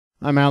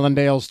I'm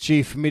Allendale's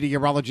chief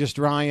meteorologist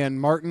Ryan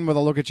Martin with a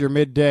look at your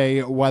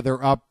midday weather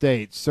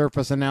update.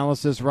 Surface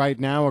analysis right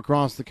now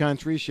across the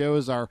country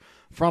shows our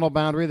frontal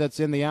boundary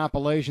that's in the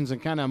Appalachians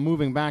and kind of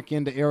moving back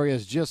into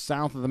areas just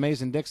south of the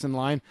Mason-Dixon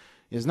line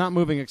is not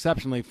moving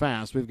exceptionally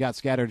fast. We've got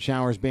scattered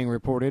showers being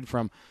reported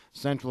from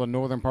central and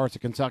northern parts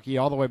of Kentucky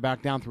all the way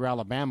back down through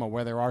Alabama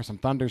where there are some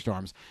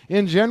thunderstorms.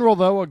 In general,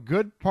 though, a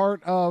good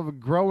part of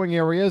growing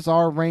areas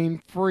are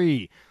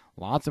rain-free.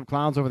 Lots of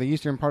clouds over the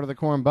eastern part of the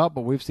Corn Belt,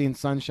 but we've seen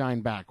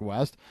sunshine back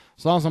west.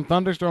 Saw some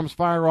thunderstorms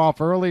fire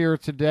off earlier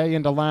today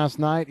into last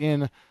night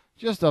in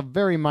just a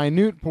very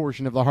minute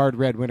portion of the hard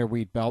red winter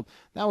wheat belt.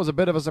 That was a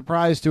bit of a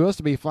surprise to us,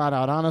 to be flat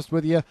out honest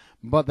with you,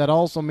 but that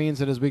also means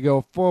that as we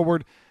go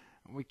forward,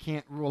 we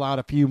can't rule out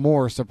a few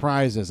more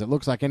surprises. It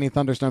looks like any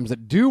thunderstorms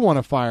that do want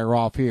to fire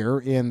off here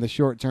in the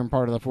short-term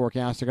part of the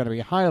forecast are going to be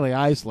highly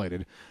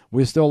isolated.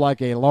 We still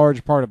like a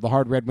large part of the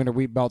hard red winter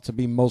wheat belt to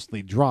be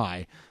mostly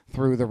dry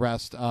through the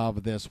rest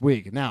of this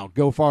week. Now,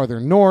 go farther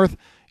north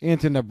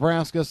into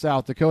Nebraska,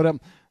 South Dakota.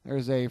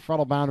 There's a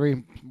frontal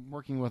boundary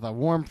working with a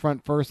warm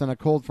front first and a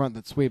cold front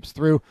that sweeps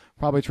through.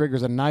 Probably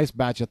triggers a nice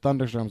batch of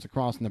thunderstorms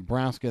across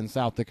Nebraska and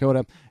South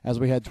Dakota as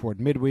we head toward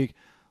midweek.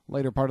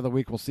 Later part of the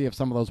week, we'll see if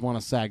some of those want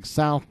to sag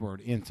southward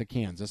into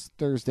Kansas,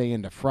 Thursday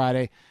into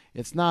Friday.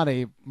 It's not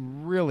a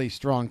really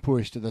strong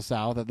push to the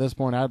south. At this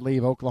point, I'd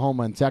leave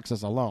Oklahoma and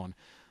Texas alone.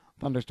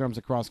 Thunderstorms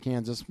across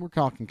Kansas, we're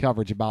talking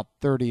coverage about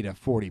 30 to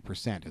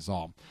 40% is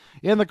all.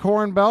 In the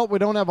Corn Belt, we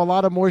don't have a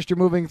lot of moisture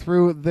moving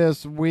through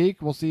this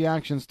week. We'll see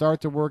action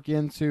start to work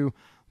into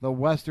the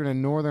western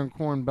and northern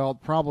Corn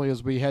Belt probably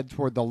as we head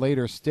toward the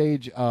later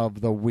stage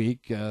of the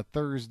week,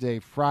 Thursday,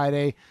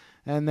 Friday.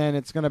 And then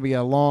it's going to be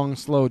a long,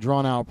 slow,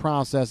 drawn-out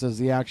process as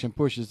the action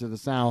pushes to the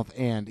south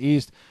and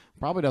east.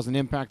 Probably doesn't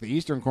impact the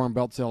eastern Corn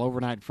Belt till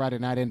overnight Friday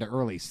night into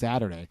early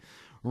Saturday.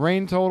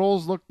 Rain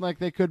totals look like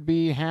they could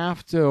be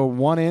 1/2 to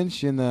 1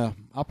 inch in the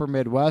upper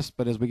Midwest,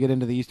 but as we get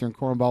into the eastern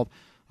Corn Belt,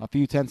 a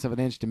few tenths of an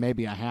inch to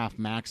maybe 1/2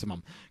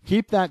 maximum.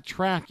 Keep that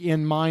track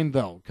in mind,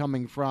 though,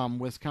 coming from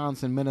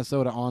Wisconsin,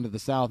 Minnesota onto the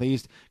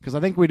southeast, because I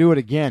think we do it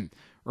again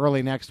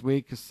early next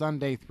week,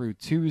 Sunday through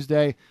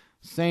Tuesday.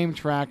 Same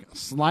track,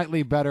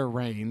 slightly better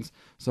rains.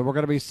 So we're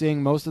going to be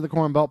seeing most of the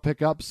Corn Belt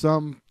pick up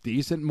some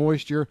decent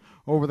moisture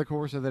over the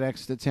course of the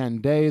next 10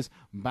 days,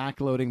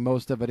 backloading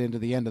most of it into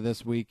the end of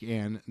this week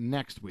and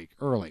next week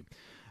early.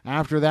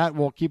 After that,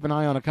 we'll keep an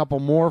eye on a couple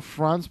more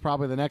fronts.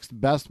 Probably the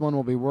next best one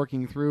will be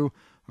working through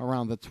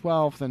around the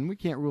 12th, and we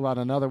can't rule out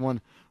another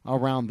one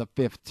around the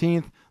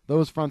 15th.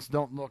 Those fronts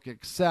don't look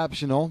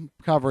exceptional.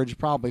 Coverage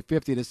probably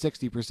 50 to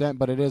 60%,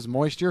 but it is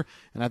moisture,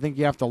 and I think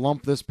you have to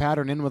lump this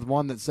pattern in with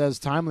one that says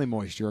timely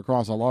moisture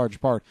across a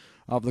large part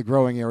of the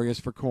growing areas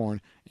for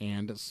corn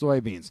and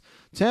soybeans.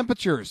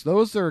 Temperatures,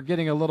 those are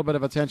getting a little bit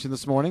of attention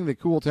this morning. The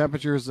cool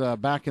temperatures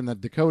back in the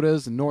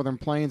Dakotas and northern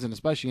plains and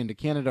especially into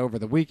Canada over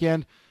the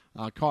weekend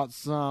caught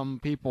some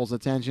people's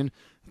attention.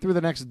 Through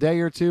the next day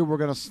or two, we're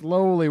going to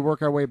slowly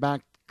work our way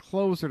back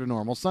closer to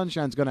normal.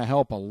 Sunshine's going to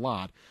help a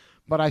lot,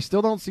 but I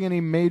still don't see any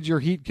major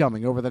heat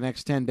coming over the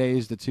next 10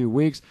 days to 2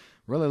 weeks.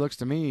 Really looks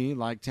to me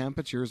like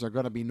temperatures are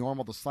going to be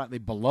normal to slightly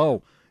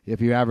below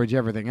if you average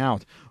everything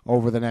out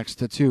over the next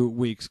 2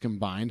 weeks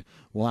combined.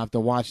 We'll have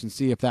to watch and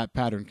see if that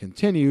pattern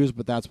continues,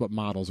 but that's what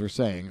models are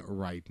saying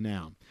right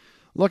now.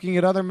 Looking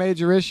at other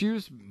major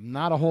issues,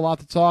 not a whole lot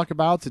to talk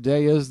about.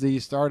 Today is the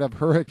start of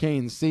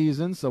hurricane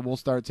season, so we'll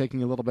start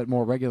taking a little bit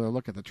more regular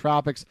look at the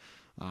tropics.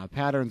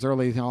 Patterns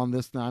early on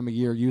this time of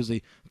year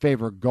usually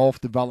favor Gulf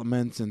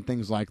developments and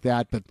things like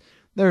that, but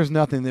there's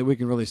nothing that we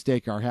can really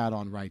stake our hat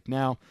on right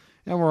now.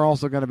 And we're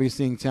also going to be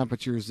seeing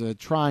temperatures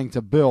trying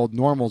to build.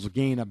 Normals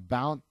gain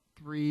about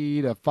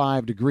 3 to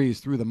 5 degrees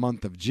through the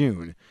month of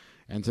June.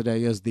 And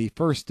today is the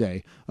first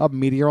day of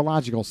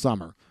meteorological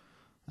summer.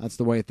 That's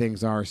the way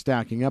things are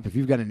stacking up. If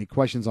you've got any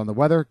questions on the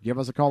weather, give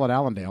us a call at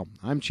Allendale.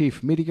 I'm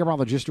Chief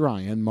Meteorologist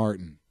Ryan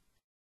Martin.